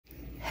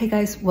Hey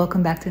guys,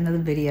 welcome back to another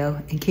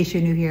video. In case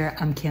you're new here,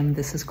 I'm Kim,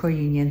 this is Core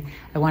Union.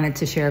 I wanted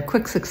to share a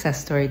quick success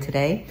story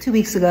today. 2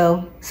 weeks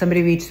ago,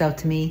 somebody reached out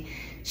to me.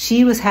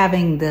 She was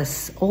having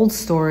this old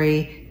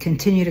story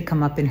continue to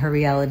come up in her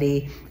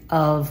reality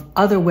of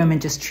other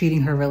women just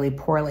treating her really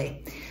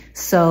poorly.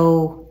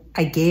 So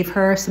I gave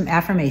her some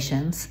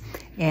affirmations,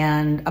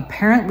 and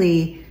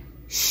apparently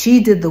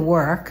she did the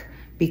work,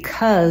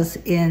 because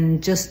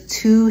in just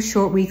 2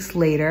 short weeks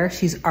later,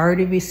 she's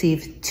already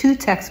received 2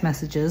 text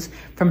messages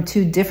from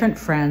 2 different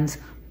friends,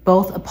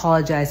 both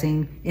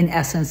apologizing in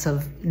essence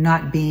of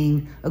not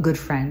being a good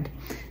friend.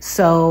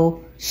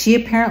 So she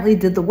apparently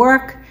did the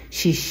work.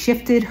 She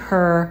shifted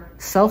her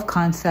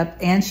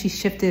self-concept and she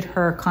shifted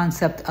her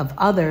concept of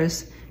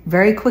others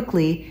very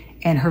quickly,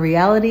 and her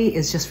reality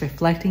is just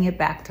reflecting it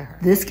back to her.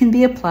 This can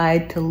be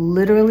applied to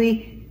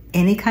literally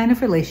any kind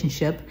of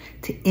relationship,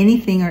 to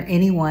anything or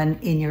anyone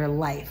in your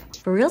life.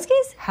 For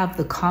realskies? Have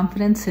the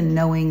confidence in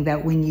knowing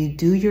that when you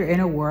do your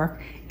inner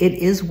work, it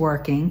is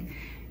working.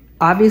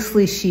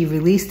 Obviously, she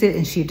released it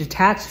and she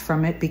detached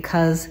from it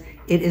because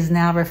it is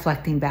now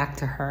reflecting back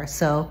to her.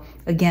 So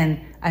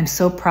again, I'm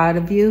so proud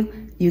of you.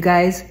 You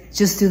guys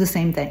just do the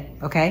same thing,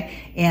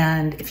 okay?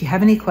 And if you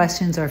have any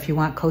questions or if you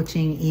want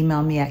coaching,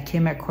 email me at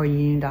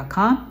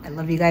kim@coreunion.com. I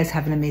love you guys.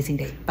 Have an amazing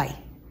day. Bye.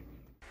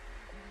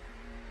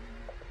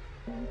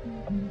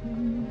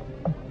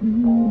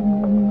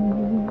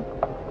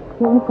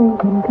 Nothing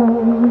can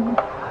come,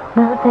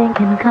 nothing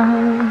can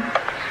come,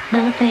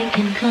 nothing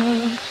can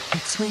come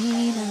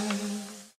between us.